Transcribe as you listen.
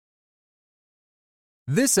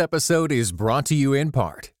This episode is brought to you in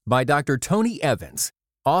part by Dr. Tony Evans,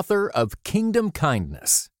 author of Kingdom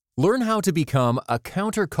Kindness. Learn how to become a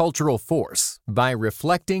countercultural force by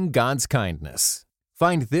reflecting God's kindness.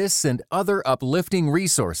 Find this and other uplifting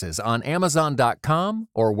resources on Amazon.com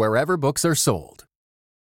or wherever books are sold.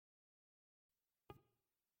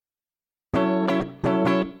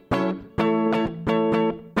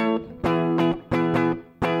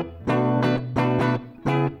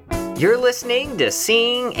 You're listening to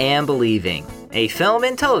Seeing and Believing, a film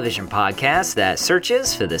and television podcast that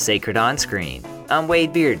searches for the sacred on screen. I'm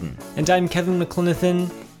Wade Bearden. And I'm Kevin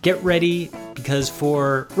McLenithan. Get ready, because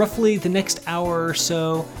for roughly the next hour or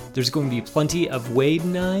so, there's going to be plenty of Wade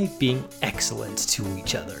and I being excellent to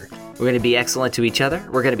each other. We're going to be excellent to each other,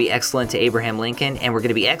 we're going to be excellent to Abraham Lincoln, and we're going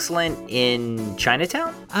to be excellent in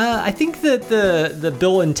Chinatown? I think that the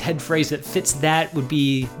Bill and Ted phrase that fits that would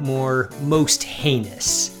be more most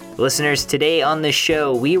heinous. Listeners, today on the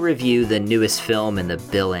show, we review the newest film in the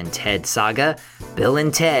Bill and Ted saga, Bill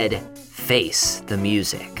and Ted Face the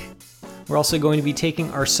Music. We're also going to be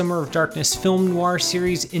taking our Summer of Darkness film noir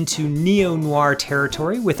series into neo-noir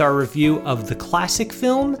territory with our review of the classic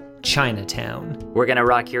film, Chinatown. We're going to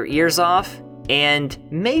rock your ears off and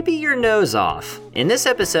maybe your nose off in this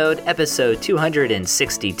episode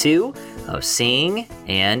 262 of Seeing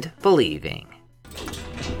and Believing.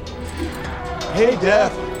 Hey,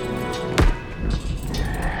 Death.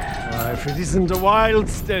 If it isn't the Wild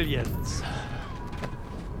Stallions.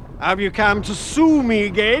 Have you come to sue me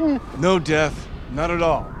again? No, Death. Not at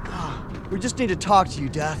all. We just need to talk to you,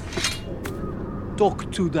 Death.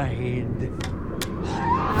 Talk to the head.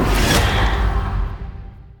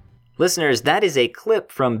 Listeners, that is a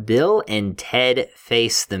clip from Bill and Ted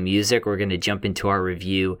Face the Music. We're going to jump into our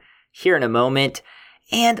review here in a moment.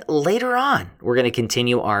 And later on, we're going to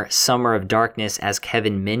continue our Summer of Darkness, as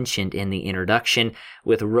Kevin mentioned in the introduction,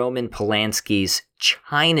 with Roman Polanski's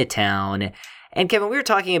Chinatown. And Kevin, we were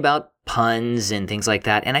talking about puns and things like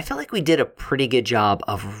that, and I felt like we did a pretty good job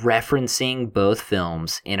of referencing both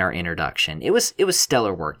films in our introduction. It was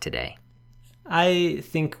stellar work today. I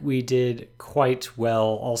think we did quite well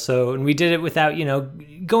also, and we did it without,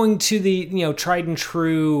 going to the, tried and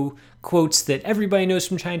true quotes that everybody knows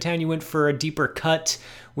from Chinatown. You went for a deeper cut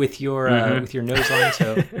with your nose on.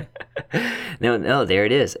 So no, there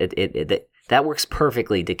it is. That works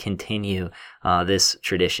perfectly to continue this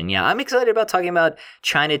tradition. Yeah, I'm excited about talking about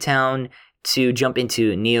Chinatown to jump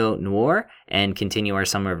into neo-noir and continue our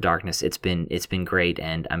Summer of Darkness. It's been great,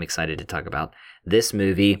 and I'm excited to talk about this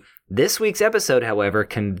movie. This week's episode, however,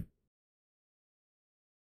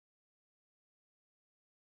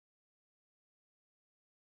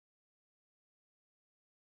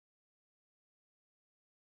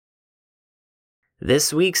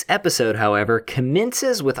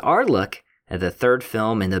 commences with our look at the third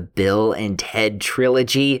film in the Bill and Ted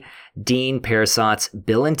trilogy, Dean Parisot's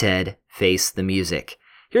Bill and Ted Face the Music.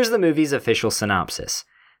 Here's the movie's official synopsis.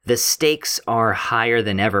 The stakes are higher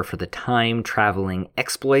than ever for the time-traveling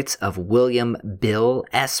exploits of William Bill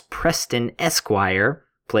S. Preston Esquire,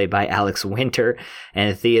 played by Alex Winter,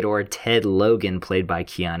 and Theodore Ted Logan, played by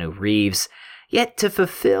Keanu Reeves. Yet to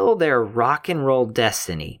fulfill their rock and roll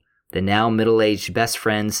destiny, the now middle-aged best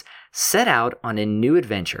friends set out on a new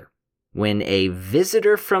adventure when a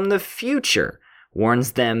visitor from the future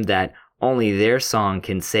warns them that only their song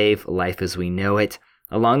can save life as we know it.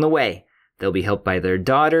 Along the way, they'll be helped by their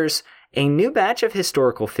daughters, a new batch of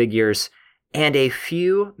historical figures, and a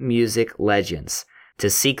few music legends to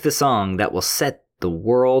seek the song that will set the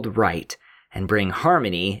world right and bring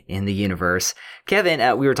harmony in the universe. Kevin,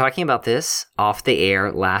 we were talking about this off the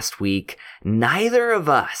air last week. Neither of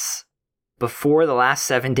us, before the last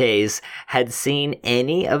 7 days, had seen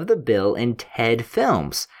any of the Bill and Ted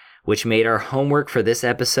films, which made our homework for this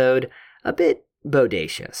episode a bit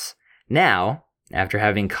bodacious. Now, after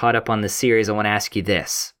having caught up on the series, I want to ask you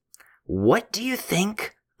this. What do you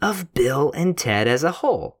think of Bill and Ted as a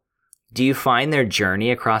whole? Do you find their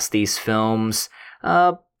journey across these films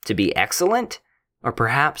to be excellent? Or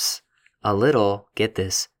perhaps a little, get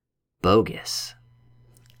this, bogus?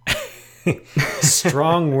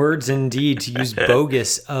 Strong words indeed to use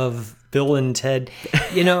bogus of Bill and Ted.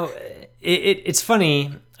 It's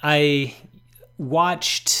funny. I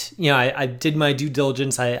watched, I did my due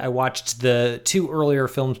diligence. I watched the two earlier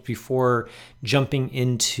films before jumping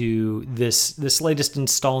into this latest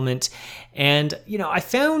installment. And, I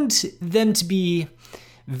found them to be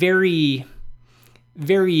very,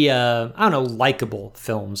 very, likable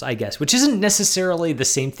films, I guess, which isn't necessarily the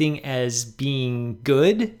same thing as being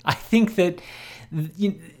good. I think that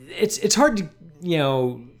it's hard to,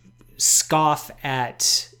 scoff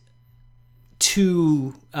at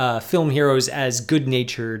two film heroes as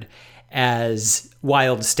good-natured as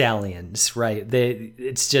wild stallions, right?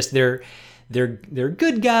 It's just they're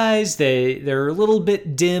good guys. They're a little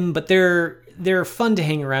bit dim, but they're fun to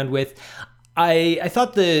hang around with. I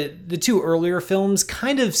thought the two earlier films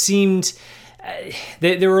kind of seemed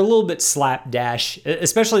they were a little bit slapdash,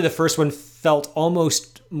 especially the first one felt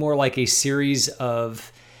almost more like a series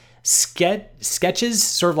of sketches,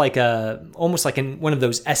 sort of like almost like in one of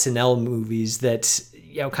those SNL movies that,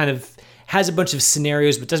 you know, kind of has a bunch of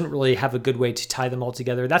scenarios but doesn't really have a good way to tie them all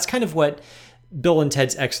together. That's kind of what Bill and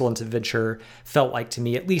Ted's Excellent Adventure felt like to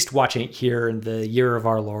me, at least watching it here in the year of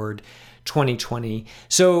our Lord 2020.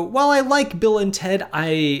 So while I like Bill and Ted,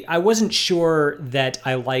 I wasn't sure that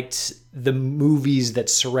I liked the movies that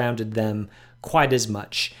surrounded them quite as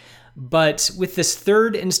much. But with this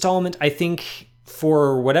third installment, I think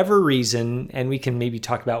for whatever reason, and we can maybe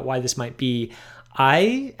talk about why this might be,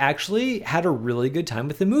 I actually had a really good time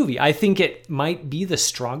with the movie. I think it might be the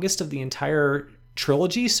strongest of the entire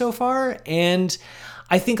trilogy so far, and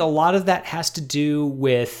I think a lot of that has to do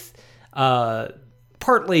with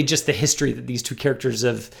partly just the history that these two characters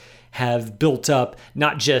have built up,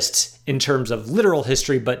 not just in terms of literal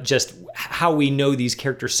history, but just how we know these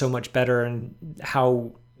characters so much better and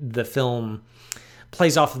how the film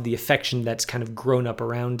plays off of the affection that's kind of grown up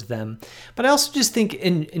around them. But I also just think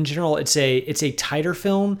in general, it's a tighter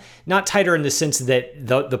film, not tighter in the sense that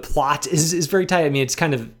the plot is very tight. I mean, it's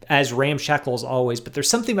kind of as ramshackle as always, but there's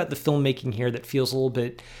something about the filmmaking here that feels a little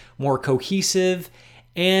bit more cohesive.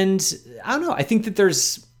 And I don't know, I think that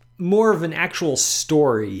there's more of an actual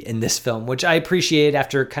story in this film, which I appreciate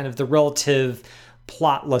after kind of the relative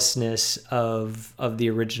plotlessness of the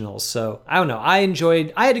originals. So I don't know, I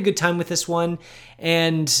had a good time with this one,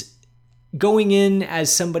 and going in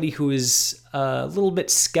as somebody who is a little bit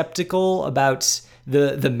skeptical about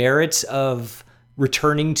the merits of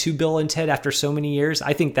returning to Bill and Ted after so many years,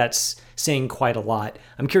 I think that's saying quite a lot.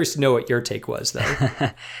 I'm curious to know what your take was,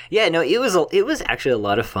 though. Yeah, no, it was actually a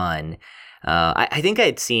lot of fun. I think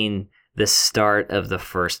I'd seen the start of the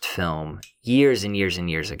first film years and years and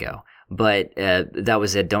years ago, but that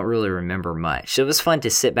was it. Don't really remember much. So it was fun to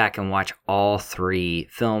sit back and watch all three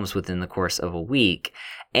films within the course of a week.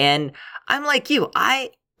 And I'm like you,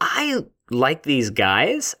 I like these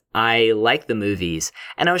guys. I like the movies,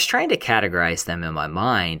 and I was trying to categorize them in my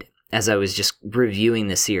mind as I was just reviewing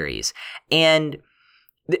the series. And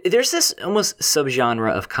there's this almost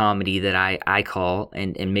subgenre of comedy that I call,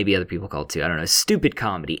 and maybe other people call it too, I don't know, stupid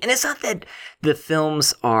comedy. And it's not that the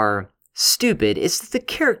films are stupid, it's that the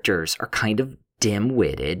characters are kind of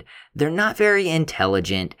dim-witted. They're not very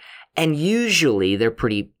intelligent, and usually they're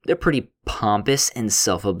pretty pompous and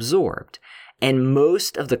self-absorbed. And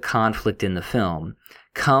most of the conflict in the film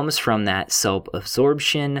comes from that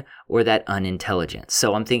self-absorption or that unintelligence.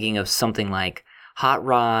 So I'm thinking of something like Hot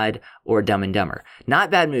Rod or Dumb and Dumber.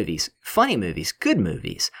 Not bad movies, funny movies, good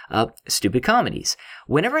movies, stupid comedies.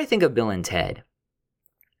 Whenever I think of Bill and Ted,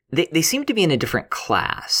 they seem to be in a different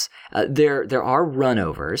class. There are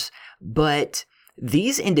runovers, but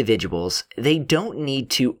these individuals, they don't need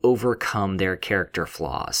to overcome their character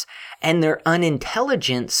flaws. And their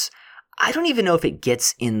unintelligence, I don't even know if it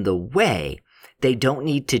gets in the way. They don't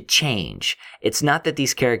need to change. It's not that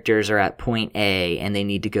these characters are at point A and they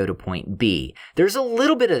need to go to point B. There's a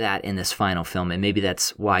little bit of that in this final film, and maybe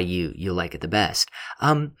that's why you like it the best.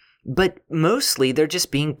 But mostly they're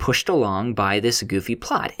just being pushed along by this goofy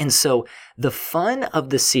plot. And so the fun of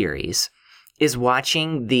the series is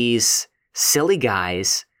watching these silly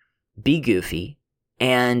guys be goofy,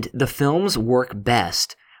 and the films work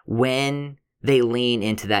best when they lean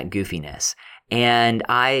into that goofiness. And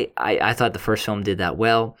I thought the first film did that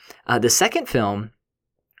well. The second film,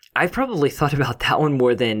 I probably thought about that one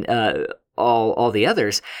more than all the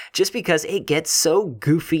others, just because it gets so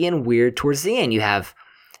goofy and weird towards the end. You have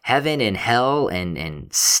heaven and hell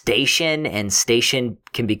and station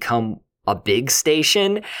can become a big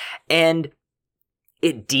station. And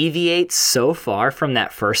it deviates so far from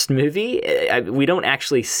that first movie. We don't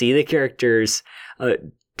actually see the characters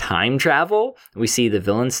time travel. We see the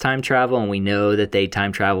villains time travel, and we know that they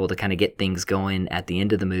time travel to kind of get things going at the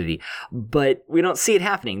end of the movie, but we don't see it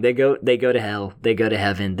happening. They go to hell, they go to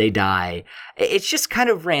heaven, they die. It's just kind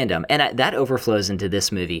of random, and that overflows into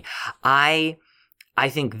this movie. I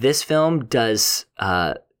think this film does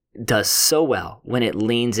so well when it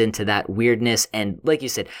leans into that weirdness, and like you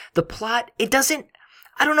said, the plot, it doesn't,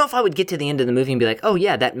 I don't know if I would get to the end of the movie and be like, oh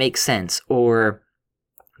yeah, that makes sense, or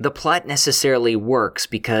the plot necessarily works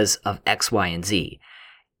because of X, Y, and Z.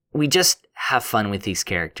 We just have fun with these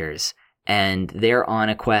characters, and they're on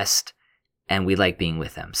a quest, and we like being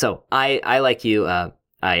with them. So I like you.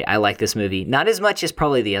 I like this movie, not as much as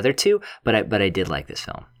probably the other two, but I did like this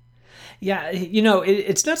film. Yeah,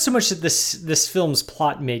 it's not so much that this film's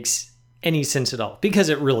plot makes any sense at all, because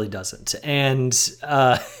it really doesn't, and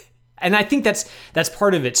I think that's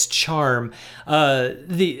part of its charm.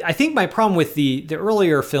 I think my problem with the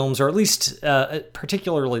earlier films, or at least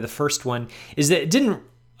particularly the first one, is that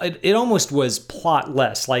it almost was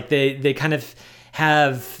plotless. Like they kind of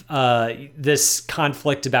have this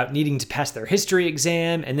conflict about needing to pass their history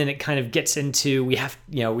exam, and then it kind of gets into we have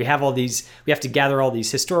to gather all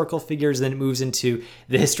these historical figures, then it moves into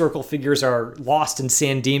the historical figures are lost in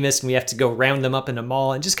San Dimas and we have to go round them up in a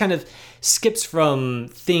mall, and just kind of skips from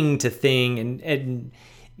thing to thing, and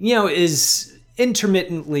is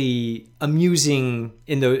intermittently amusing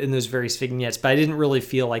in those various vignettes, but I didn't really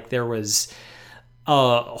feel like there was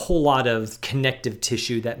a whole lot of connective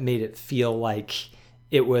tissue that made it feel like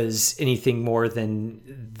it was anything more than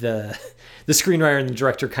the screenwriter and the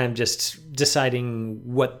director kind of just deciding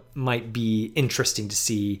what might be interesting to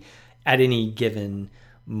see at any given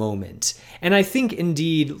moment. And I think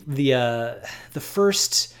indeed the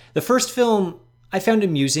first film I found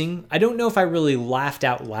amusing. I don't know if I really laughed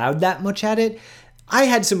out loud that much at it. I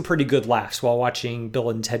had some pretty good laughs while watching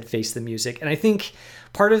Bill and Ted Face the Music, and I think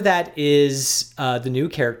part of that is the new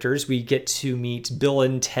characters. We get to meet Bill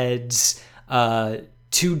and Ted's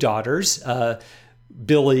two daughters,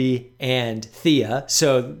 Billy and Thea,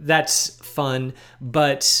 so that's fun.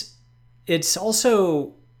 But it's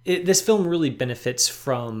also, this film really benefits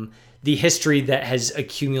from the history that has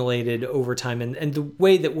accumulated over time, and the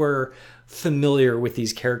way that we're familiar with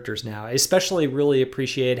these characters now. I especially really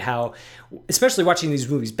appreciate how, especially watching these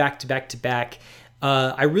movies back to back to back,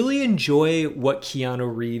 I really enjoy what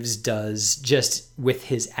Keanu Reeves does just with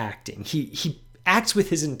his acting. He acts with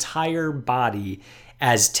his entire body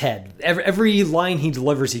as Ted. Every line he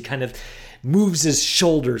delivers, he kind of moves his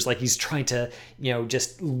shoulders like he's trying to,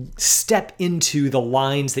 just step into the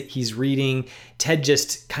lines that he's reading. Ted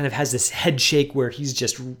just kind of has this head shake where he's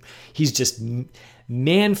just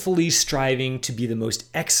manfully striving to be the most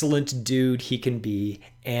excellent dude he can be.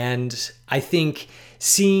 And I think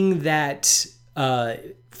seeing that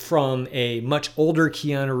from a much older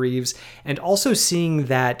Keanu Reeves, and also seeing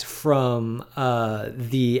that from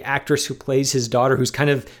the actress who plays his daughter, who's kind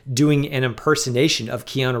of doing an impersonation of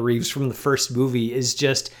Keanu Reeves from the first movie, is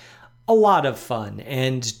just a lot of fun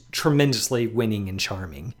and tremendously winning and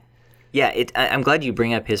charming. Yeah, I'm glad you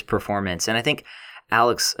bring up his performance, and I think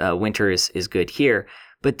Alex Winter is good here.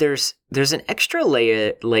 But there's an extra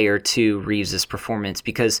layer to Reeves' performance,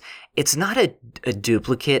 because it's not a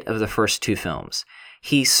duplicate of the first two films.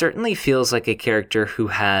 He certainly feels like a character who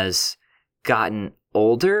has gotten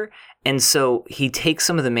older, and so he takes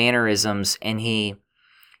some of the mannerisms and he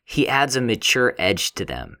adds a mature edge to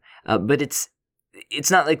them. But it's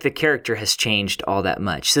not like the character has changed all that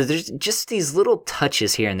much. So there's just these little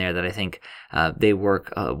touches here and there that I think they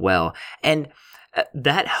work well. And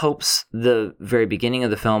that helps the very beginning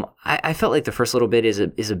of the film. I felt like the first little bit is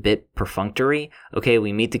a bit perfunctory. Okay,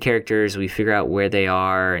 we meet the characters, we figure out where they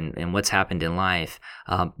are and what's happened in life.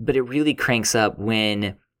 But it really cranks up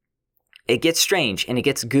when it gets strange and it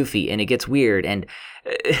gets goofy and it gets weird. And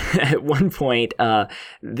at one point,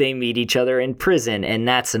 they meet each other in prison, and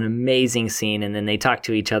that's an amazing scene. And then they talk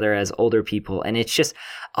to each other as older people, and it's just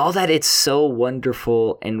all that. It's so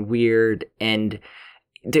wonderful and weird, and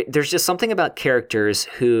there's just something about characters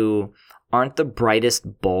who aren't the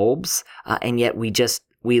brightest bulbs, and yet we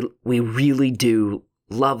really do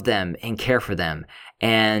love them and care for them.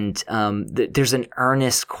 And there's an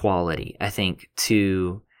earnest quality, I think,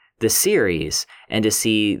 to the series, and to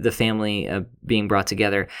see the family being brought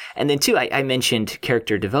together. And then too, I mentioned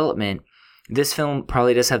character development. This film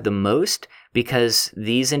probably does have the most, because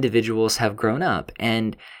these individuals have grown up.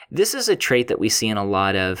 And this is a trait that we see in a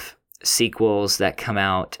lot of sequels that come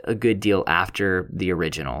out a good deal after the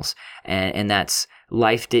originals, and that's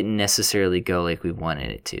life didn't necessarily go like we wanted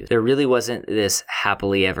it to. There really wasn't this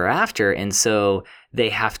happily ever after, and so they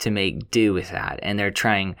have to make do with that, and they're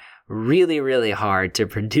trying really, really hard to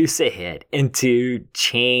produce a hit and to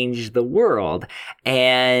change the world.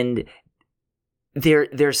 And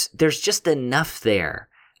there's just enough there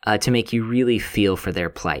to make you really feel for their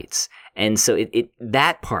plights. And so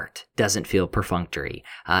that part doesn't feel perfunctory.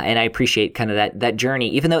 And I appreciate kind of that journey,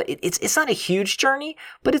 even though it's not a huge journey,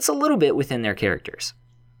 but it's a little bit within their characters.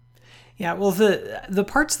 Yeah, well, the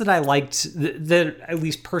parts that I liked, that at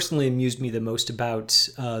least personally amused me the most about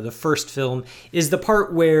the first film, is the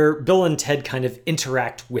part where Bill and Ted kind of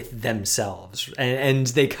interact with themselves. And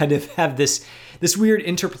they kind of have this weird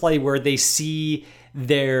interplay where they see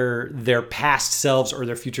their past selves or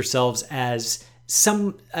their future selves as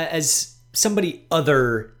somebody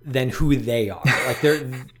other than who they are. Like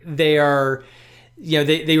they are,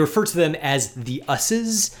 they refer to them as the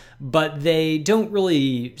us's, but they don't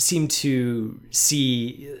really seem to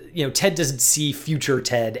see, Ted doesn't see future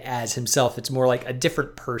Ted as himself. It's more like a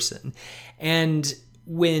different person. And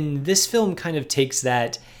when this film kind of takes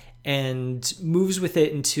that and moves with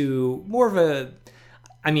it into more of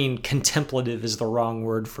contemplative is the wrong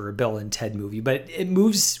word for a Bill and Ted movie, but it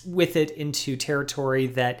moves with it into territory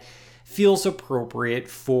that feels appropriate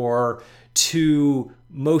for two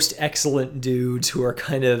most excellent dudes who are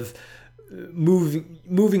kind of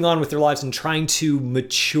moving on with their lives and trying to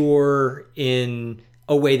mature in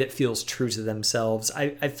a way that feels true to themselves.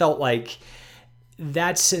 I felt like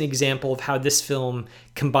that's an example of how this film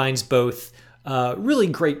combines both really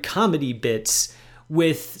great comedy bits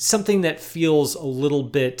with something that feels a little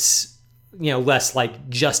bit, less like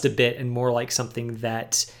just a bit and more like something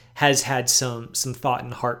that has had some thought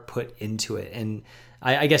and heart put into it. And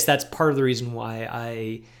I guess that's part of the reason why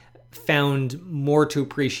I found more to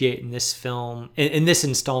appreciate in this film, in this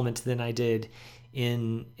installment, than I did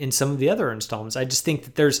in some of the other installments. I just think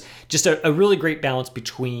that there's just a really great balance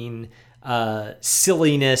between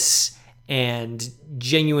silliness and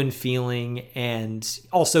genuine feeling, and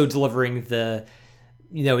also delivering the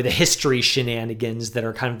history shenanigans that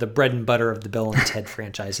are kind of the bread and butter of the Bill and Ted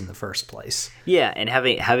franchise in the first place. Yeah, and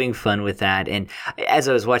having fun with that. And as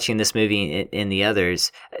I was watching this movie and the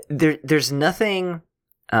others, there's nothing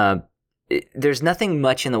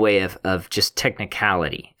much in the way of just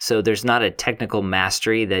technicality. So there's not a technical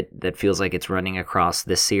mastery that feels like it's running across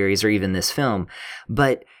this series or even this film,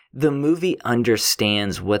 but the movie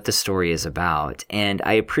understands what the story is about. And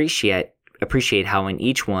I appreciate how in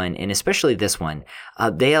each one, and especially this one,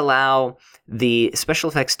 they allow the special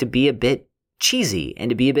effects to be a bit cheesy and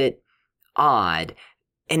to be a bit odd.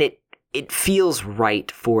 And it feels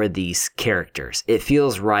right for these characters. It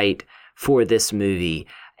feels right for this movie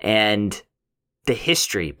and the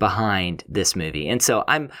history behind this movie. And so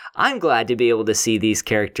I'm glad to be able to see these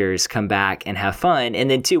characters come back and have fun.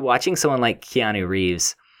 And then too, watching someone like Keanu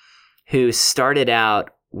Reeves, who started out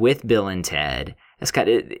with Bill and Ted, has kind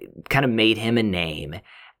of made him a name.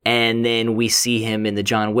 And then we see him in the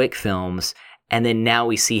John Wick films, and then now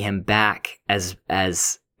we see him back as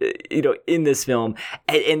in this film.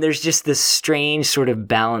 And there's just this strange sort of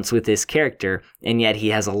balance with this character, and yet he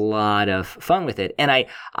has a lot of fun with it. And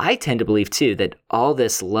I tend to believe too that all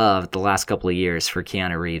this love the last couple of years for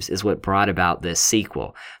Keanu Reeves is what brought about this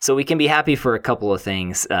sequel. So we can be happy for a couple of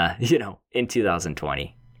things, in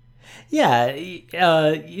 2020. Yeah,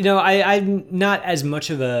 I'm not as much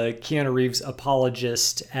of a Keanu Reeves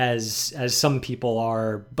apologist as some people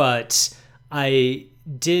are, but I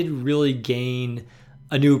did really gain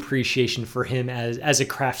a new appreciation for him as a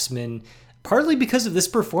craftsman, partly because of this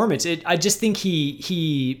performance. I just think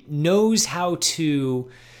he knows how to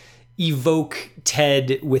evoke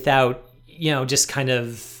Ted without, just kind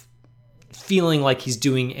of feeling like he's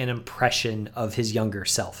doing an impression of his younger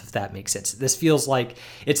self, if that makes sense. This feels like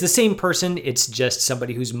it's the same person, it's just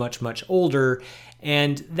somebody who's much, much older,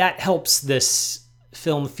 and that helps this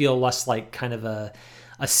film feel less like kind of a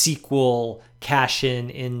sequel cash-in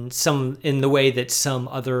in the way that some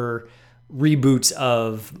other reboots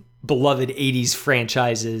of beloved 80s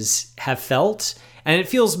franchises have felt. And it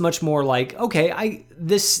feels much more like, okay,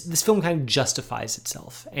 this film kind of justifies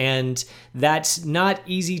itself. And that's not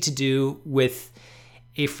easy to do with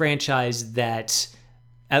a franchise that,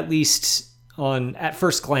 at least at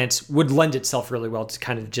first glance, would lend itself really well to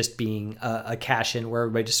kind of just being a cash-in where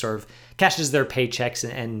everybody just sort of cashes their paychecks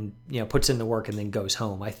and puts in the work and then goes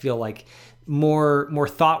home. I feel like more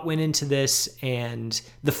thought went into this, and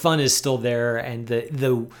the fun is still there, and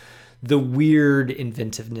the weird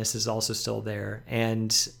inventiveness is also still there.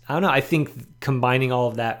 And I don't know, I think combining all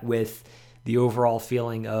of that with the overall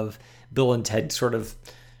feeling of Bill and Ted sort of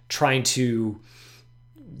trying to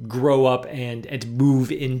grow up and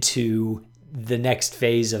move into the next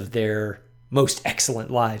phase of their most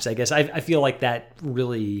excellent lives, I guess. I feel like that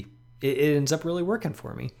really, it ends up really working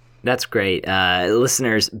for me. That's great.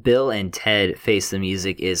 Listeners, Bill and Ted Face the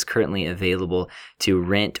Music is currently available to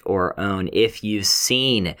rent or own. If you've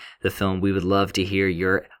seen the film, we would love to hear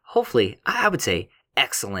your, hopefully, I would say,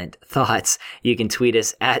 excellent thoughts. You can tweet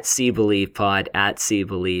us at SeeBelievePod, at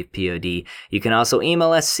SeeBelievePod. You can also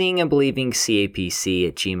email us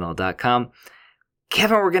seeingandbelievingcapc@gmail.com.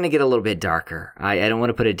 Kevin, we're going to get a little bit darker. I don't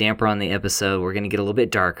want to put a damper on the episode. We're going to get a little bit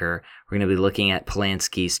darker. We're going to be looking at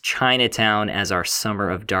Polanski's Chinatown as our Summer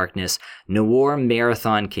of Darkness Noir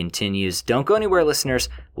Marathon continues. Don't go anywhere, listeners.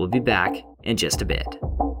 We'll be back in just a bit.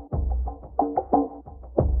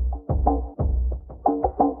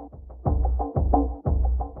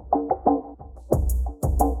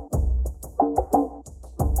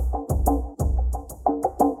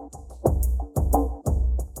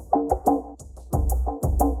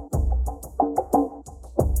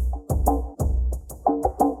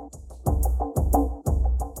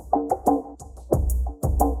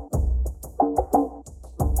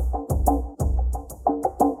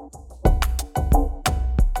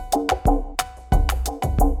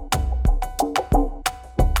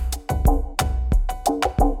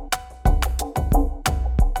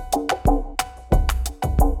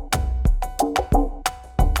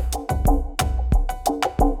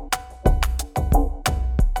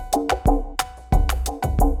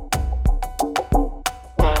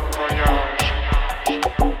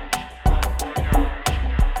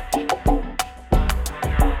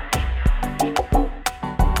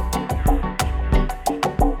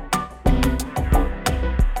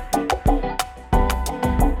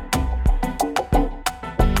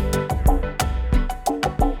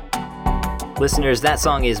 Listeners, that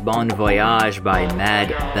song is Bon Voyage by Mad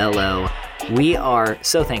Bello. We are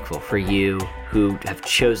so thankful for you who have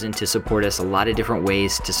chosen to support us. A lot of different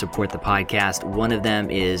ways to support the podcast. One of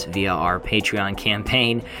them is via our Patreon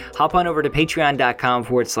campaign. Hop on over to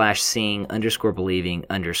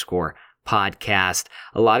patreon.com/seeing_believing_podcast.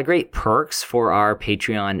 A lot of great perks for our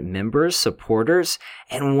Patreon members, supporters,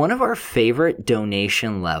 and one of our favorite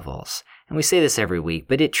donation levels, and we say this every week,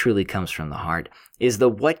 but it truly comes from the heart, is the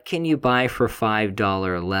what can you buy for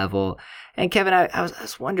 $5 level. And Kevin, I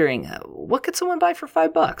was wondering, what could someone buy for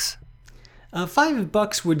 $5?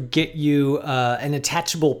 $5 would get you an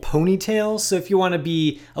attachable ponytail. So if you want to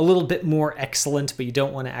be a little bit more excellent, but you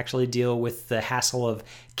don't want to actually deal with the hassle of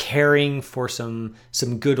caring for some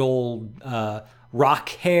good old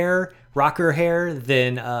rocker hair,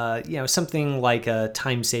 then something like a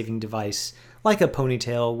time-saving device like a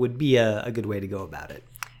ponytail would be a good way to go about it.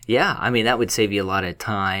 Yeah, I mean, that would save you a lot of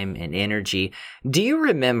time and energy. Do you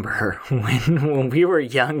remember when we were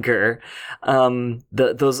younger,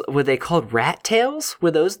 those, were they called rat tails? Were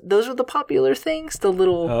those were the popular things? The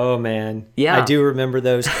little... Oh, man. Yeah. I do remember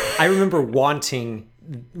those. I remember wishing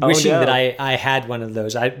that I had one of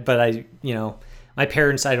those. But my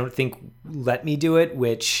parents, I don't think, let me do it,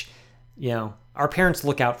 which, our parents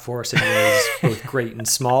look out for us in ways both great and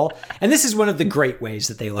small. And this is one of the great ways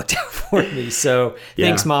that they looked out for me. So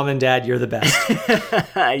thanks, Mom and Dad. You're the best.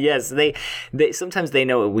 Yes, they sometimes they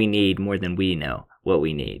know what we need more than we know what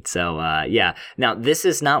we need. So, yeah. Now, this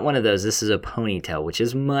is not one of those. This is a ponytail, which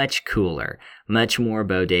is much cooler, much more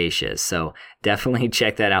bodacious. So definitely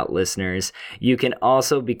check that out, listeners. You can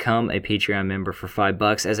also become a Patreon member for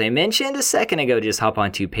 $5. As I mentioned a second ago, just hop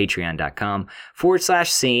on to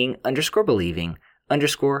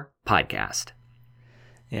patreon.com/seeing_believing_podcast.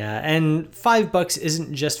 Yeah, and $5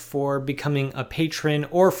 isn't just for becoming a patron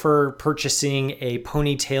or for purchasing a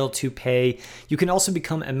ponytail toupee. You can also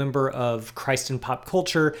become a member of Christ in Pop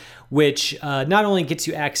Culture, which not only gets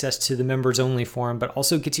you access to the members only forum, but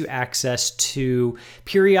also gets you access to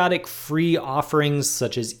periodic free offerings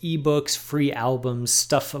such as ebooks, free albums,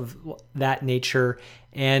 stuff of that nature.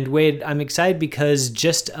 And Wade, I'm excited because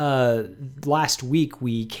just last week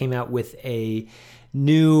we came out with a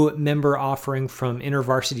new member offering from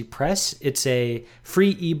InterVarsity Press. It's a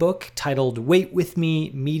free ebook titled Wait With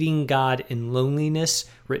Me, Meeting God in Loneliness,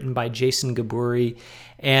 written by Jason Gaburi.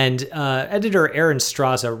 And editor Erin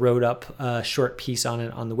Straza wrote up a short piece on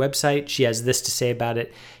it on the website. She has this to say about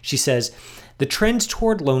it. She says, "The trend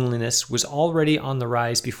toward loneliness was already on the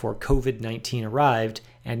rise before COVID-19 arrived,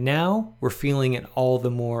 and now we're feeling it all the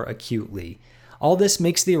more acutely. All this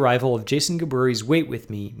makes the arrival of Jason Gaburi's Wait With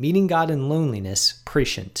Me, Meeting God in Loneliness,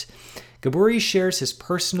 prescient. Gaburi shares his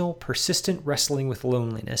personal, persistent wrestling with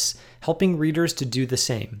loneliness, helping readers to do the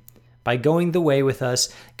same. By going the way with us,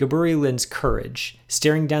 Gaburi lends courage.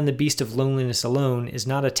 Staring down the beast of loneliness alone is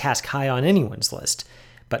not a task high on anyone's list,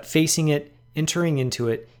 but facing it, entering into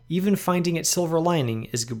it, even finding its silver lining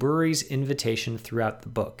is Gaburi's invitation throughout the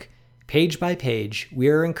book. Page by page, we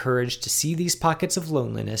are encouraged to see these pockets of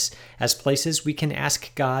loneliness as places we can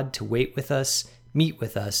ask God to wait with us, meet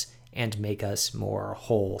with us, and make us more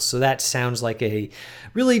whole." So that sounds like a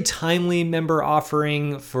really timely member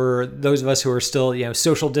offering for those of us who are still,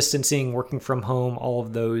 social distancing, working from home, all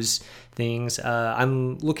of those things.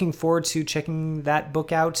 I'm looking forward to checking that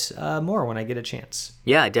book out more when I get a chance.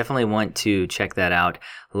 Yeah, I definitely want to check that out.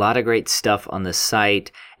 A lot of great stuff on the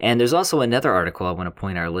site. And there's also another article I want to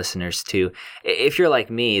point our listeners to. If you're like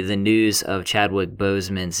me, the news of Chadwick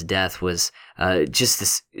Boseman's death was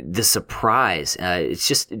just the surprise. It's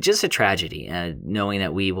just a tragedy, knowing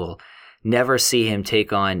that we will never see him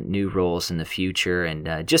take on new roles in the future,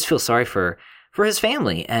 and just feel sorry for his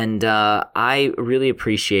family. And I really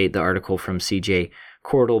appreciate the article from CJ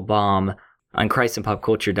Kortelbaum on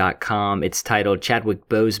ChristandPopCulture.com. It's titled "Chadwick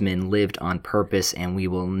Boseman Lived on Purpose and We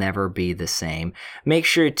Will Never Be the Same." Make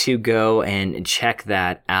sure to go and check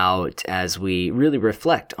that out as we really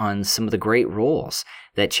reflect on some of the great roles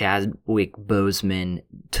that Chadwick Boseman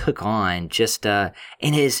took on just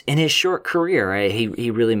in his short career. Right?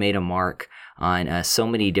 He really made a mark on so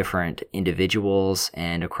many different individuals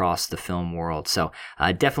and across the film world. So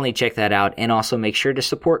definitely check that out. And also make sure to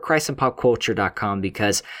support ChristandPopCulture.com,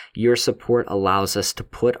 because your support allows us to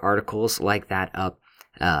put articles like that up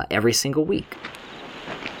every single week.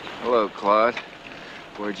 Hello, Claude.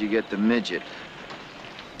 Where'd you get the midget?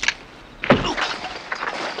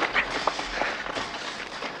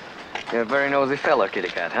 You're a very nosy fellow, kitty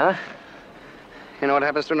cat, huh? You know what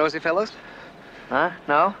happens to nosy fellows? Huh?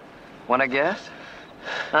 No? Wanna guess?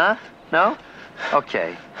 Huh? No?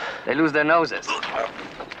 Okay. They lose their noses.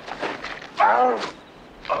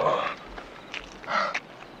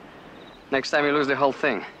 Next time you lose the whole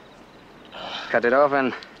thing. Cut it off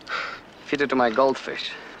and feed it to my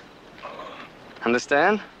goldfish.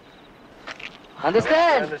 Understand? Understand?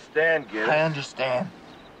 I understand, Gil. I understand.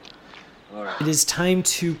 It is time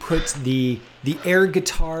to put the air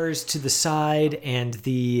guitars to the side, and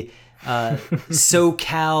the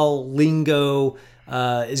SoCal lingo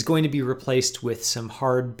is going to be replaced with some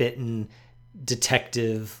hard-bitten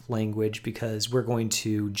detective language, because we're going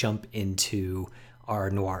to jump into our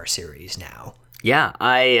noir series now. Yeah,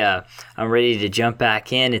 I'm ready to jump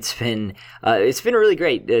back in. It's been really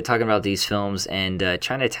great talking about these films, and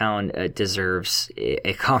Chinatown deserves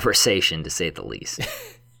a conversation, to say the least.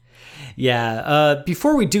 Yeah,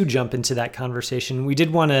 before we do jump into that conversation, we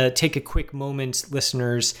did want to take a quick moment,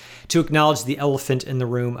 listeners, to acknowledge the elephant in the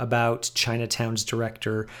room about Chinatown's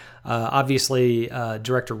director. Obviously,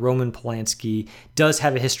 director Roman Polanski does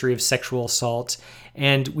have a history of sexual assault,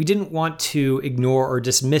 and we didn't want to ignore or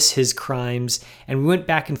dismiss his crimes, and we went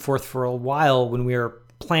back and forth for a while when we were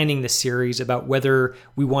planning the series about whether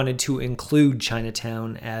we wanted to include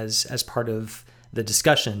Chinatown as part of the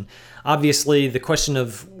discussion. Obviously, the question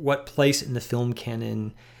of what place in the film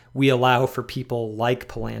canon we allow for people like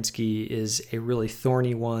Polanski is a really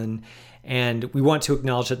thorny one, and we want to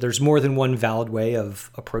acknowledge that there's more than one valid way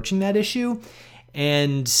of approaching that issue,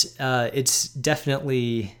 and it's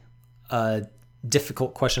definitely a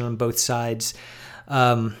difficult question on both sides.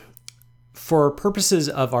 For purposes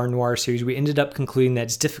of our noir series, we ended up concluding that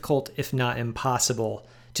it's difficult, if not impossible,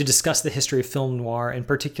 to discuss the history of film noir, and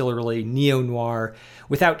particularly neo-noir,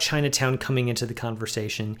 without Chinatown coming into the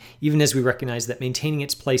conversation, even as we recognize that maintaining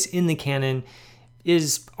its place in the canon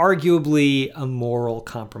is arguably a moral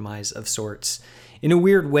compromise of sorts. In a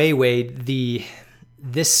weird way, Wade,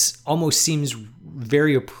 this almost seems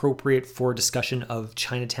very appropriate for discussion of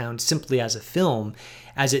Chinatown simply as a film,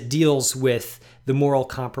 as it deals with the moral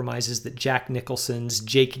compromises that Jack Nicholson's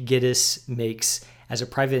Jake Gittes makes as a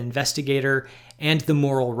private investigator, and the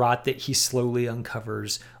moral rot that he slowly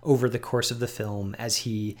uncovers over the course of the film as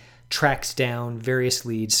he tracks down various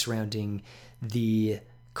leads surrounding the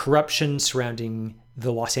corruption surrounding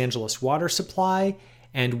the Los Angeles water supply,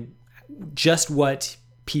 and just what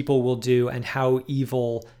people will do and how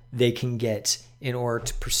evil they can get in order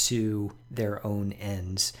to pursue their own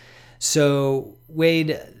ends. So,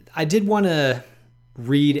 Wade, I did want to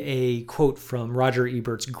read a quote from Roger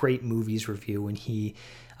Ebert's Great Movies review. When he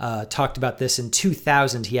talked about this in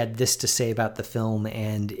 2000, he had this to say about the film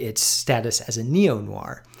and its status as a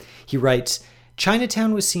neo-noir. He writes,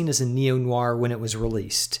 "Chinatown was seen as a neo-noir when it was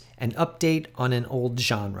released, an update on an old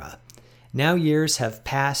genre. Now years have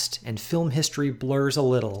passed and film history blurs a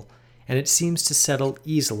little, and it seems to settle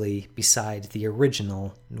easily beside the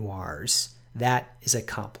original noirs. That is a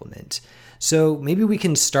compliment." So maybe we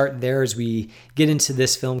can start there as we get into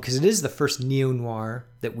this film, because it is the first neo-noir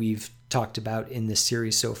that we've talked about in this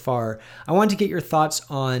series so far. I wanted to get your thoughts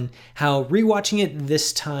on how rewatching it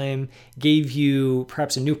this time gave you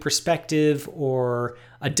perhaps a new perspective or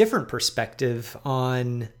a different perspective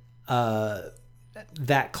on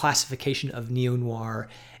that classification of neo-noir,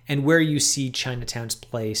 and where you see Chinatown's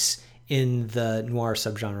place in the noir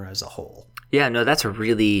subgenre as a whole. Yeah, no, that's a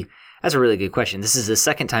really good question. This is the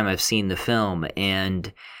second time I've seen the film,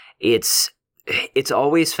 and it's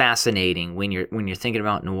always fascinating when you're thinking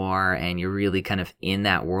about noir and you're really kind of in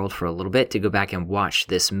that world for a little bit to go back and watch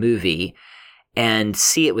this movie and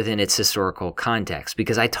see it within its historical context,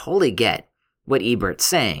 because I totally get what Ebert's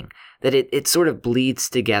saying, that it sort of bleeds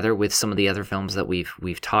together with some of the other films that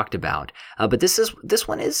we've talked about. But this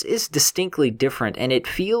one is distinctly different, and it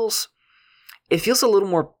feels a little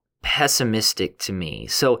more pessimistic to me.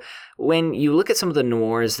 So when you look at some of the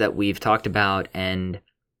noirs that we've talked about and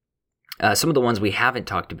some of the ones we haven't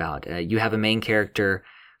talked about, you have a main character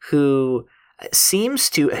who seems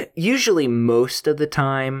to, usually most of the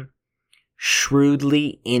time,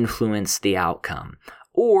 shrewdly influence the outcome,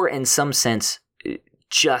 or in some sense,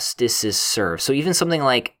 justice is served. So even something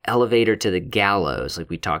like Elevator to the Gallows, like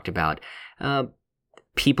we talked about,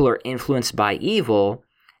 people are influenced by evil,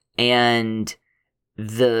 and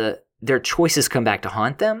their choices come back to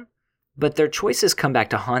haunt them, but their choices come back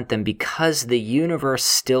to haunt them because the universe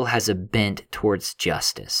still has a bent towards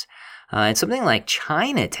justice. And something like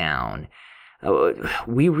Chinatown,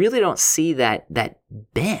 we really don't see that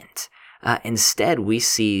bent. Instead, we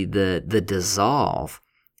see the dissolve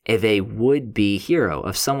of a would-be hero,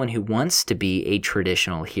 of someone who wants to be a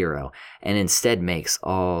traditional hero and instead makes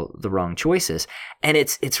all the wrong choices. And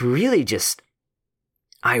it's really just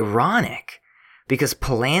ironic, because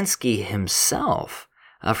Polanski himself,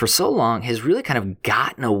 for so long, has really kind of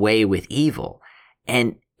gotten away with evil.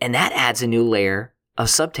 And that adds a new layer of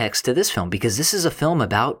subtext to this film, because this is a film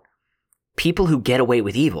about people who get away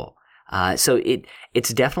with evil. So it's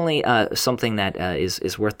definitely something that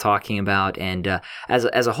is worth talking about. And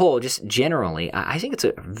as a whole, just generally, I think it's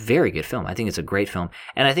a very good film. I think it's a great film.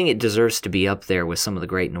 And I think it deserves to be up there with some of the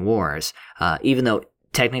great noirs, even though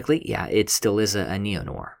technically, yeah, it still is a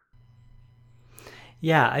neo-noir.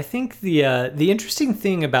 Yeah, I think the interesting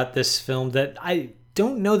thing about this film that I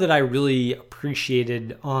don't know that I really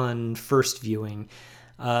appreciated on first viewing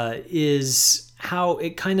is how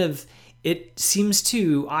it seems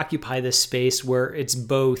to occupy this space where it's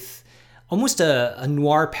both almost a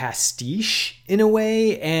noir pastiche in a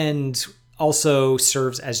way, and also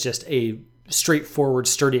serves as just a straightforward,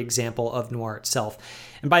 sturdy example of noir itself.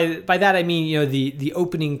 And by that I mean, the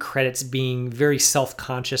opening credits being very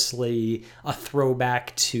self-consciously a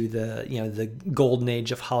throwback to the golden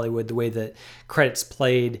age of Hollywood, the way that credits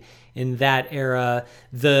played in that era,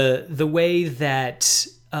 the way that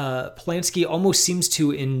Polanski almost seems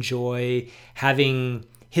to enjoy having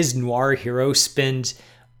his noir hero spend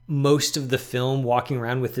most of the film walking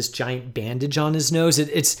around with this giant bandage on his nose.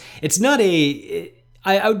 It's not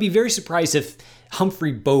I would be very surprised if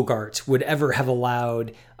Humphrey Bogart would ever have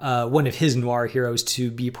allowed one of his noir heroes to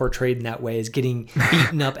be portrayed in that way, as getting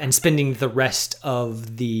beaten up and spending the rest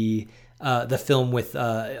of the film with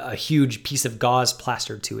a huge piece of gauze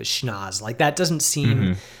plastered to his schnoz. Like, that doesn't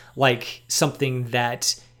seem like something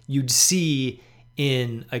that you'd see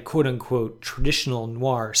in a quote-unquote traditional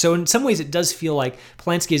noir. So in some ways it does feel like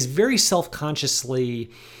Polanski is very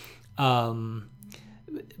self-consciously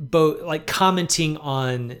commenting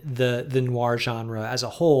on the noir genre as a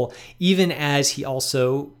whole, even as he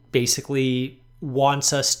also basically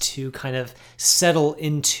wants us to kind of settle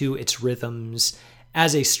into its rhythms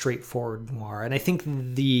as a straightforward noir. And I think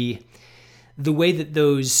the way that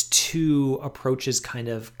those two approaches kind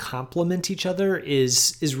of complement each other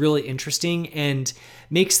is really interesting, and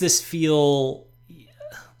makes this feel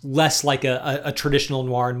less like a traditional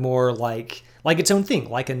noir and more like its own thing,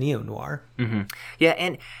 like a neo-noir. Mm-hmm. Yeah,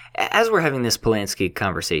 and as we're having this Polanski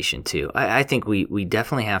conversation too, I think we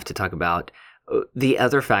definitely have to talk about the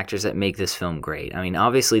other factors that make this film great. I mean,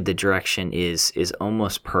 obviously the direction is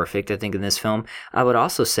almost perfect, I think, in this film. I would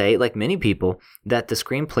also say, like many people, that the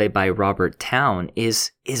screenplay by Robert Towne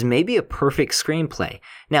is maybe a perfect screenplay.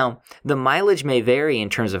 Now, the mileage may vary in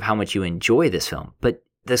terms of how much you enjoy this film, but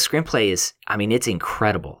the screenplay is, I mean, it's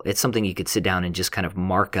incredible. It's something you could sit down and just kind of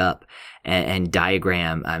mark up and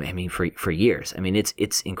diagram, I mean, for years. I mean,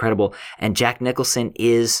 it's incredible. And Jack Nicholson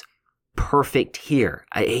is perfect here.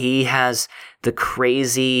 He has the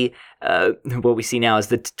crazy, what we see now is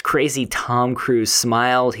the crazy Tom Cruise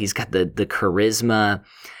smile. He's got the charisma.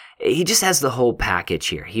 He just has the whole package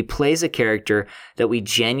here. He plays a character that we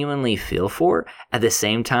genuinely feel for. At the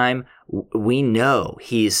same time, we know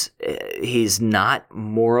he's not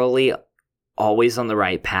morally always on the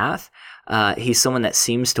right path. He's someone that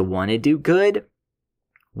seems to want to do good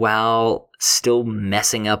while still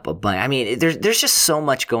messing up a bunch. I mean, there's just so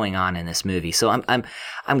much going on in this movie. So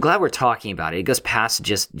I'm glad we're talking about it. It goes past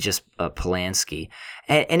just Polanski,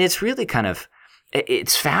 and it's really kind of,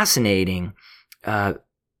 it's fascinating.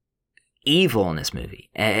 evil in this movie,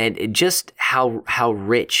 and just how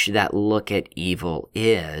rich that look at evil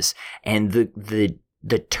is, and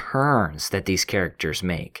the turns that these characters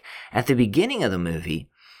make. At the beginning of the movie,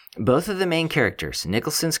 both of the main characters,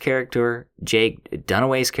 Nicholson's character, Jake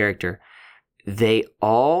Dunaway's character, they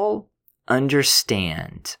all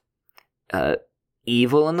understand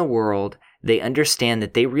evil in the world. They understand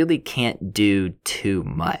that they really can't do too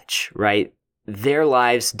much, right? Their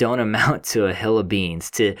lives don't amount to a hill of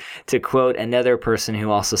beans, to quote another person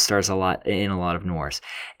who also stars in a lot of noirs.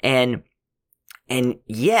 And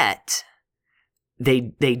yet they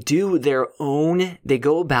do their own, they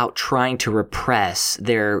go about trying to repress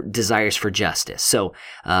their desires for justice. So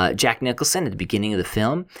Jack Nicholson, at the beginning of the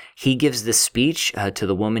film, he gives this speech to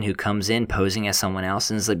the woman who comes in posing as someone else,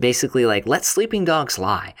 and is like, basically like, let sleeping dogs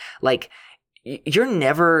lie. Like, you're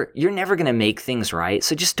never going to make things right,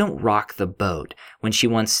 so just don't rock the boat, when she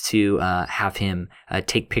wants to have him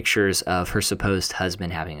take pictures of her supposed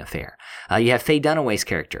husband having an affair. You have Faye Dunaway's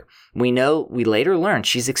character. We later learn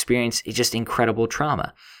she's experienced just incredible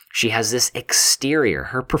trauma. She has this exterior.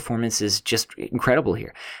 Her performance is just incredible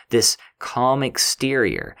here. This calm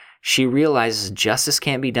exterior. She realizes justice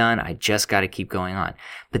can't be done. I just got to keep going on.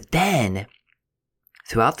 But then,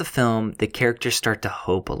 throughout the film, the characters start to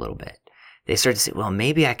hope a little bit. They start to say, well,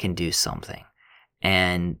 maybe I can do something.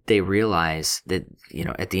 And they realize that,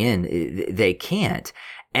 at the end, they can't.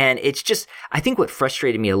 And it's just, I think what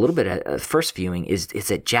frustrated me a little bit at first viewing is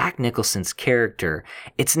that Jack Nicholson's character,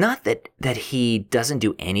 it's not that he doesn't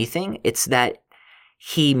do anything, it's that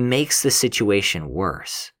he makes the situation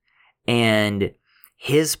worse. And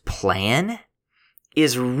his plan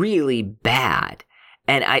is really bad.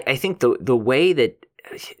 And I think the way that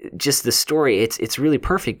just the story, it's really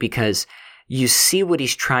perfect, because you see what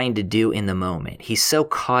he's trying to do in the moment. He's so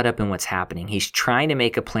caught up in what's happening. He's trying to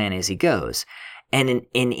make a plan as he goes. And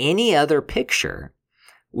in any other picture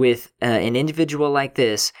with an individual like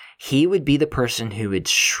this, he would be the person who would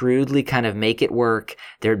shrewdly kind of make it work.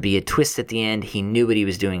 There'd be a twist at the end. He knew what he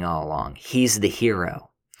was doing all along. He's the hero.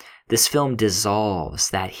 This film dissolves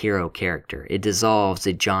that hero character. It dissolves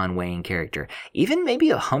a John Wayne character, even maybe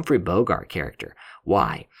a Humphrey Bogart character.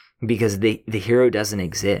 Why? Because the hero doesn't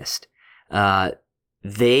exist.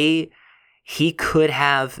 He could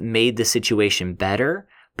have made the situation better,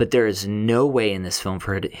 but there is no way in this film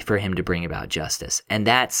for him to bring about justice. And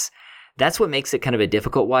that's what makes it kind of a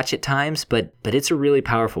difficult watch at times, but it's a really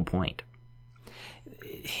powerful point.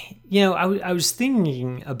 I was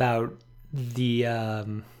thinking about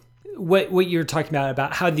the what you're talking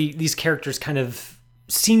about how these characters kind of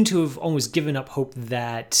seem to have almost given up hope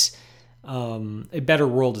that a better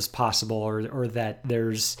world is possible, or that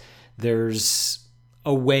there's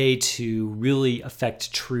a way to really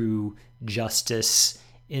affect true justice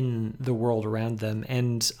in the world around them.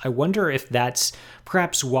 And I wonder if that's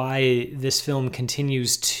perhaps why this film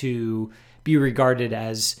continues to be regarded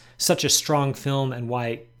as such a strong film, and why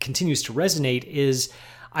it continues to resonate is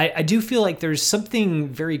I do feel like there's something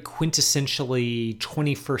very quintessentially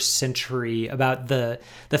 21st century about the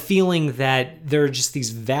feeling that there are just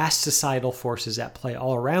these vast societal forces at play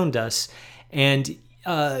all around us, and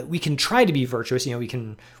we can try to be virtuous. We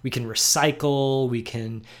can recycle. We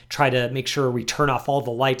can try to make sure we turn off all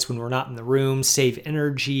the lights when we're not in the room, save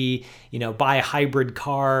energy. Buy a hybrid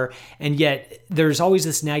car, and yet there's always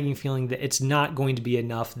this nagging feeling that it's not going to be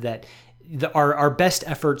enough. That our best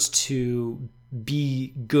efforts to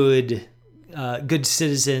be good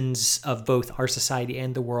citizens of both our society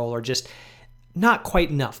and the world are just not quite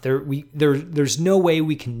enough. There's no way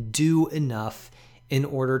we can do enough in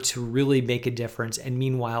order to really make a difference. And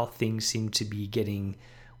meanwhile, things seem to be getting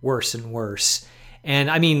worse and worse. And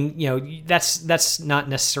I mean, that's not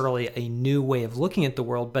necessarily a new way of looking at the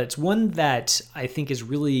world, but it's one that I think is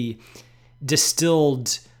really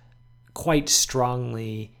distilled quite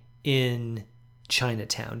strongly in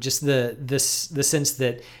Chinatown. Just the sense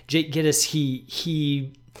that Jake Gittes,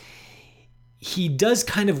 he does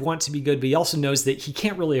kind of want to be good, but he also knows that he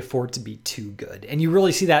can't really afford to be too good. And you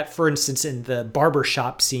really see that, for instance, in the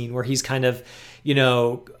barbershop scene, where he's kind of,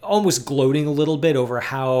 almost gloating a little bit over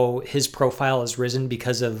how his profile has risen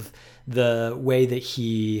because of the way that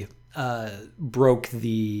he broke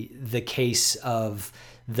the case of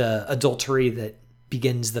the adultery that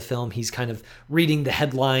begins the film. He's kind of reading the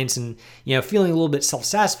headlines and, feeling a little bit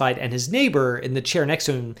self-satisfied. And his neighbor in the chair next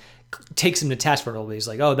to him takes him to task for it a little bit. He's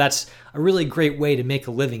like, oh, that's a really great way to make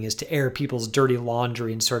a living, is to air people's dirty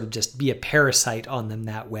laundry and sort of just be a parasite on them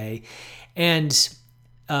that way. And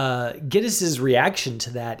Gittes' reaction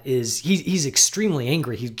to that is he's extremely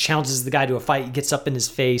angry. He challenges the guy to a fight. He gets up in his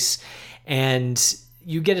face, and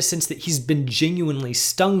you get a sense that he's been genuinely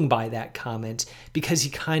stung by that comment because he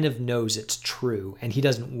kind of knows it's true and he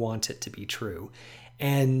doesn't want it to be true.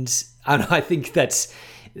 And I don't know, I think that's,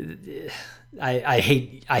 I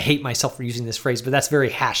hate myself for using this phrase, but that's very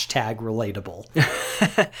hashtag relatable.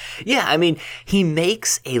 Yeah, I mean, he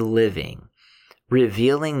makes a living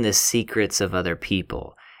revealing the secrets of other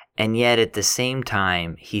people, and yet at the same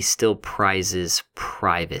time, he still prizes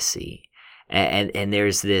privacy. And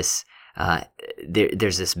there's this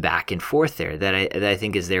there's this back and forth there that I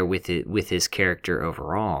think is there with his character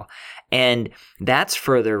overall, and that's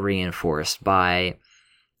further reinforced by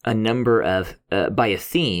a number of by a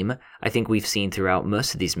theme I think we've seen throughout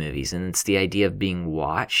most of these movies, and it's the idea of being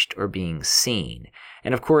watched or being seen.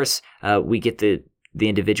 And of course, we get the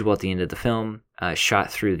individual at the end of the film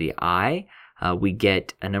shot through the eye. We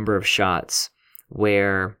get a number of shots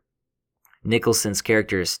where Nicholson's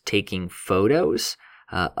character is taking photos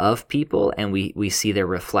of people, and we see their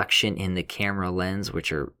reflection in the camera lens,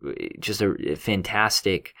 which are just a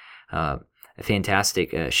fantastic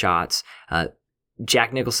shots.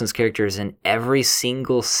 Jack Nicholson's character is in every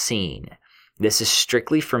single scene. This is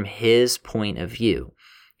strictly from his point of view.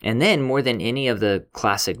 And then, more than any of the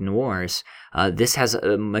classic noirs, this has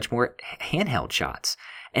much more handheld shots.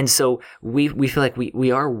 And so we feel like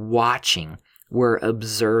we are watching, we're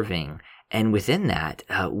observing, and within that,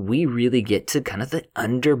 we really get to kind of the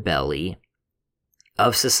underbelly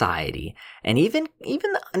of society, and even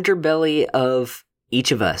the underbelly of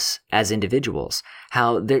each of us as individuals,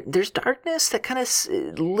 how there's darkness that kind of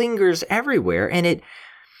lingers everywhere. And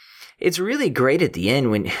it's really great at the end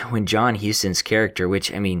when John Huston's character,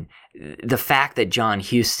 which, I mean, the fact that John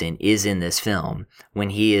Huston is in this film,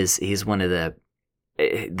 when he's one of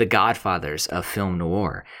the godfathers of film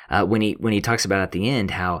noir, when he talks about at the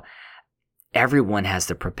end how everyone has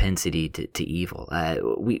the propensity to evil.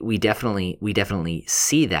 We definitely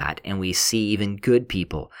see that, and we see even good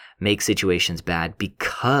people make situations bad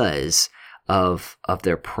because of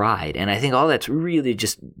their pride. And I think all that's really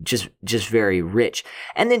just very rich.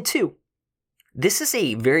 And then too, this is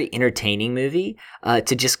a very entertaining movie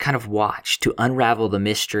to just kind of watch, to unravel the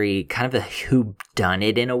mystery, kind of a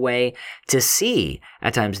whodunit in a way, to see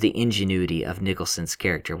at times the ingenuity of Nicholson's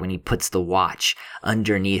character when he puts the watch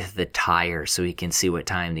underneath the tire so he can see what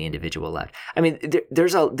time the individual left. I mean,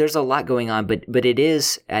 there's a lot going on, but it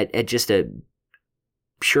is at just a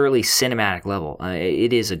purely cinematic level.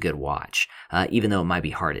 It is a good watch, even though it might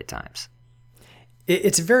be hard at times.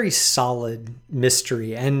 It's a very solid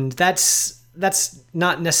mystery, and that's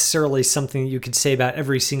not necessarily something you could say about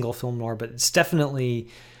every single film noir, but it's definitely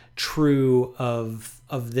true of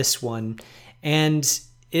this one. And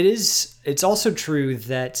it's also true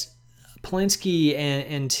that Polanski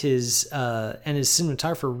and his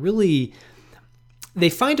cinematographer really, they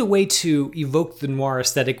find a way to evoke the noir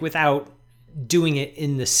aesthetic without doing it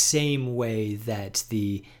in the same way that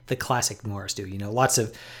the classic noirs do. You know, lots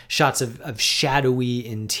of shots of shadowy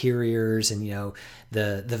interiors, and, you know,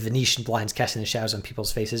 the Venetian blinds casting the shadows on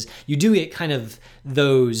people's faces. You do get kind of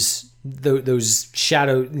those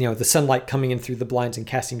shadow, you know, the sunlight coming in through the blinds and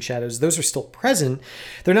casting shadows. Those are still present.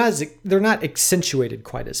 They're not accentuated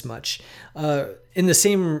quite as much. In the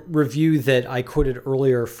same review that I quoted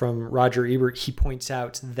earlier from Roger Ebert, he points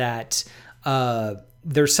out that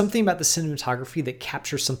there's something about the cinematography that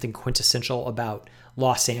captures something quintessential about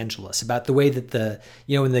Los Angeles, about the way that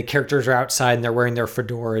when the characters are outside and they're wearing their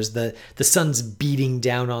fedoras, the sun's beating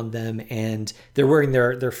down on them, and they're wearing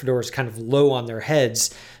their fedoras kind of low on their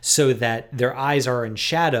heads so that their eyes are in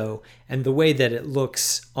shadow. And the way that it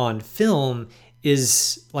looks on film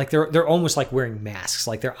is like they're almost like wearing masks,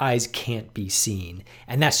 like their eyes can't be seen.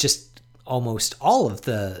 And that's just almost all of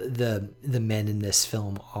the men in this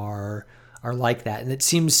film are like that. And it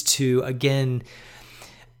seems to, again,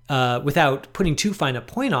 without putting too fine a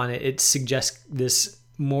point on it, it suggests this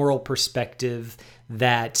moral perspective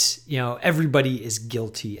that, you know, everybody is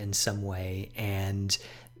guilty in some way, and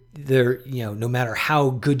there, you know, no matter how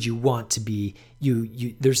good you want to be,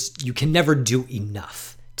 you can never do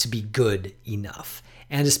enough to be good enough.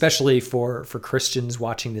 And especially for Christians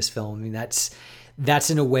watching this film, I mean, that's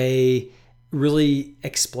in a way really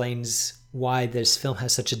explains why this film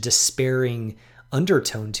has such a despairing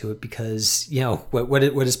undertone to it, because, you know, what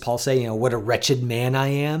does Paul say? You know, what a wretched man I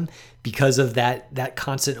am, because of that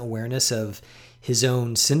constant awareness of his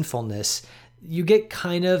own sinfulness. You get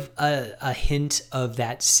kind of a hint of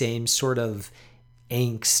that same sort of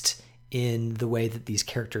angst in the way that these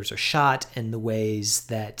characters are shot and the ways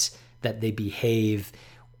that they behave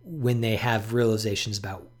when they have realizations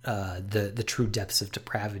about the true depths of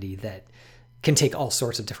depravity that can take all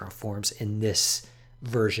sorts of different forms in this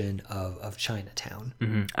version of Chinatown.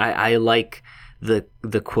 Mm-hmm. I like the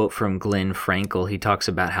quote from Glenn Frankel. He talks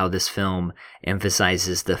about how this film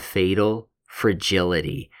emphasizes the fatal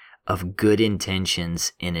fragility of good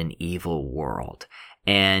intentions in an evil world,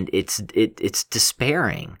 and it's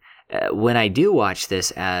despairing. When I do watch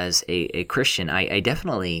this as a Christian, I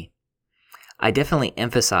definitely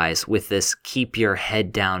emphasize with this keep your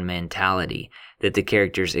head down mentality that the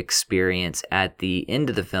characters experience at the end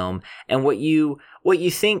of the film, and what you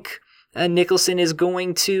think Nicholson is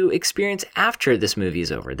going to experience after this movie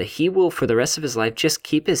is over, that he will for the rest of his life just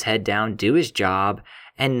keep his head down, do his job,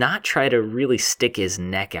 and not try to really stick his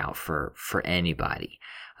neck out for anybody.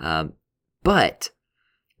 But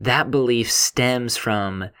that belief stems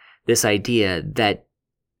from this idea that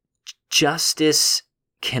justice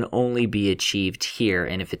can only be achieved here,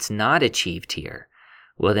 and if it's not achieved here,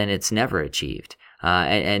 well, then it's never achieved.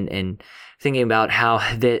 And thinking about how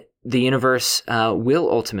the universe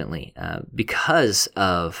will ultimately, because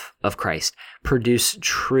of Christ, produce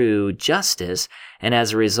true justice, and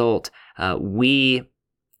as a result, we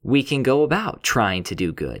can go about trying to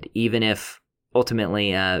do good, even if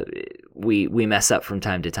ultimately we mess up from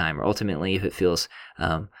time to time, or ultimately if it feels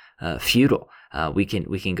futile. We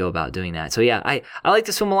can go about doing that. So yeah, I like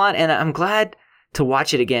this film a lot, and I'm glad to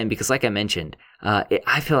watch it again because, like I mentioned,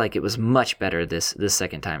 I feel like it was much better this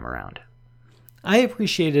second time around. I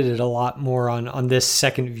appreciated it a lot more on this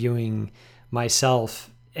second viewing myself,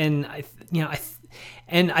 and I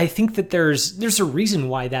think that there's a reason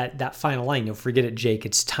why that final line. Forget it, Jake.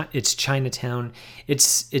 It's Chinatown.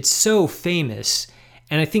 It's so famous,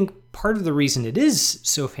 and I think part of the reason it is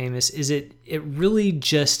so famous is it really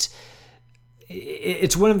just.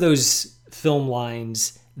 It's one of those film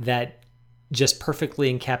lines that just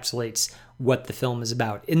perfectly encapsulates what the film is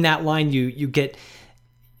about. In that line, you get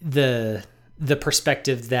the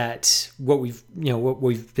perspective that what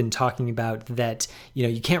we've been talking about, that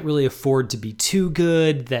you can't really afford to be too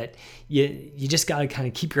good, that you just got to kind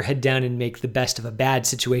of keep your head down and make the best of a bad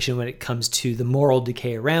situation when it comes to the moral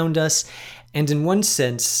decay around us. And in one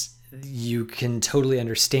sense, you can totally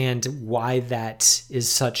understand why that is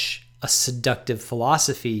such a seductive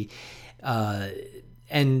philosophy,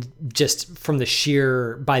 and just from the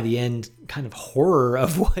sheer, by the end, kind of horror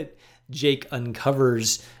of what Jake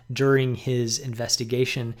uncovers during his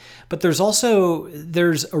investigation. But there's a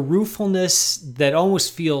ruefulness that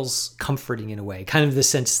almost feels comforting in a way, kind of the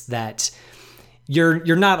sense that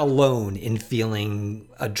you're not alone in feeling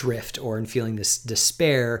adrift or in feeling this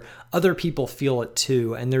despair. Other people feel it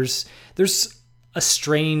too, and there's a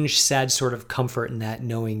strange, sad sort of comfort in that,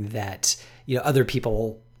 knowing that other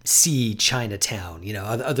people see Chinatown.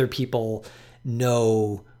 Other people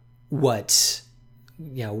know what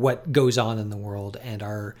goes on in the world and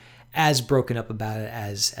are as broken up about it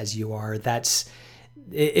as you are.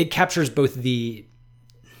 It captures both the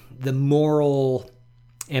moral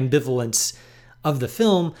ambivalence of the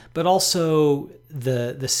film, but also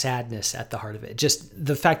the sadness at the heart of it. Just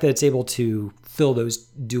the fact that it's able to fill those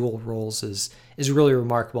dual roles is really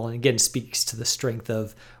remarkable, and again speaks to the strength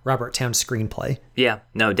of Robert Towne's screenplay. Yeah,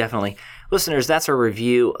 no, definitely. Listeners, that's our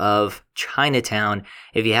review of Chinatown.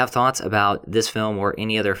 If you have thoughts about this film or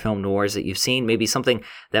any other film noirs that you've seen, maybe something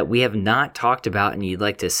that we have not talked about and you'd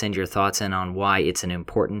like to send your thoughts in on why it's an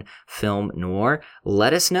important film noir,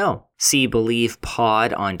 let us know. See Believe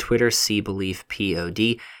Pod on Twitter, See Believe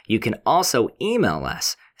POD. You can also email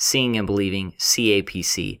us, seeing and believing,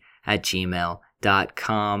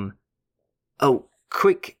 capc@gmail.com. Oh,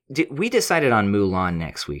 quick, we decided on Mulan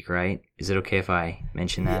next week, right? Is it okay if I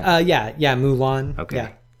mention that? Yeah, Mulan. Okay. Yeah.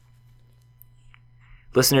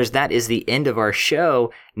 Listeners, that is the end of our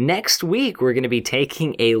show. Next week, we're going to be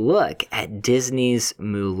taking a look at Disney's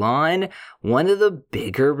Mulan, one of the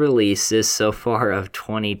bigger releases so far of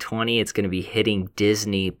 2020. It's going to be hitting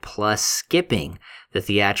Disney Plus, skipping the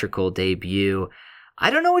theatrical debut.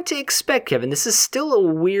 I don't know what to expect, Kevin. This is still a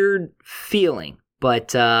weird feeling,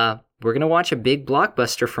 but we're going to watch a big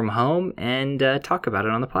blockbuster from home and talk about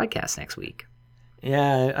it on the podcast next week.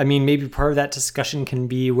 Yeah, I mean, maybe part of that discussion can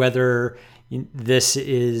be whether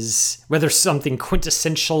something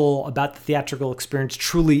quintessential about the theatrical experience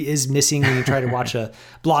truly is missing when you try to watch a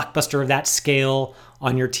blockbuster of that scale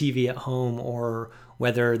on your TV at home, or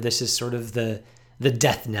whether this is sort of the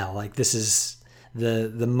death knell, like this is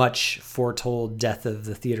the much foretold death of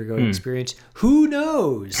the theater going experience. Who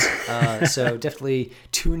knows? So definitely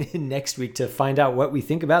tune in next week to find out what we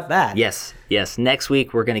think about that. Yes. Next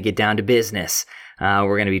week, we're going to get down to business.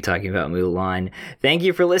 We're going to be talking about Mulan. Thank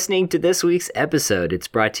you for listening to this week's episode. It's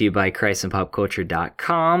brought to you by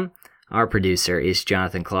ChristandPopCulture.com. Our producer is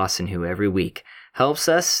Jonathan Clausen, who every week helps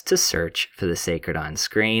us to search for the sacred on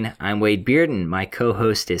screen. I'm Wade Bearden. My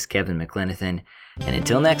co-host is Kevin McLenithan. And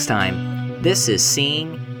until next time, this is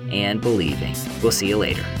Seeing and Believing. We'll see you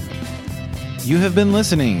later. You have been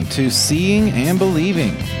listening to Seeing and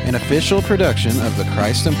Believing, an official production of the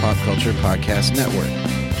Christ and Pop Culture Podcast Network.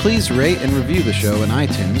 Please rate and review the show in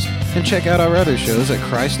iTunes and check out our other shows at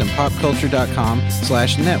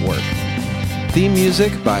christandpopculture.com/network. Theme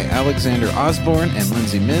music by Alexander Osborne and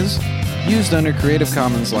Lindsay Miz, used under Creative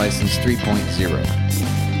Commons License 3.0.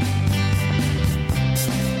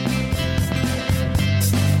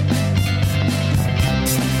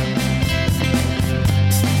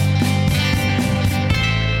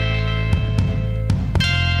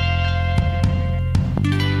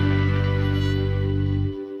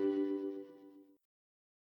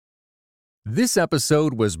 This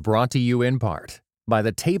episode was brought to you in part by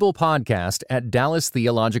the Table Podcast at Dallas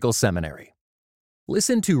Theological Seminary.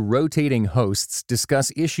 Listen to rotating hosts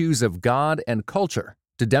discuss issues of God and culture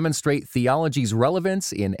to demonstrate theology's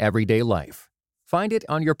relevance in everyday life. Find it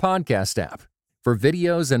on your podcast app. For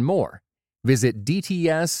videos and more, visit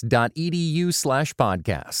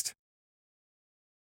dts.edu/podcast.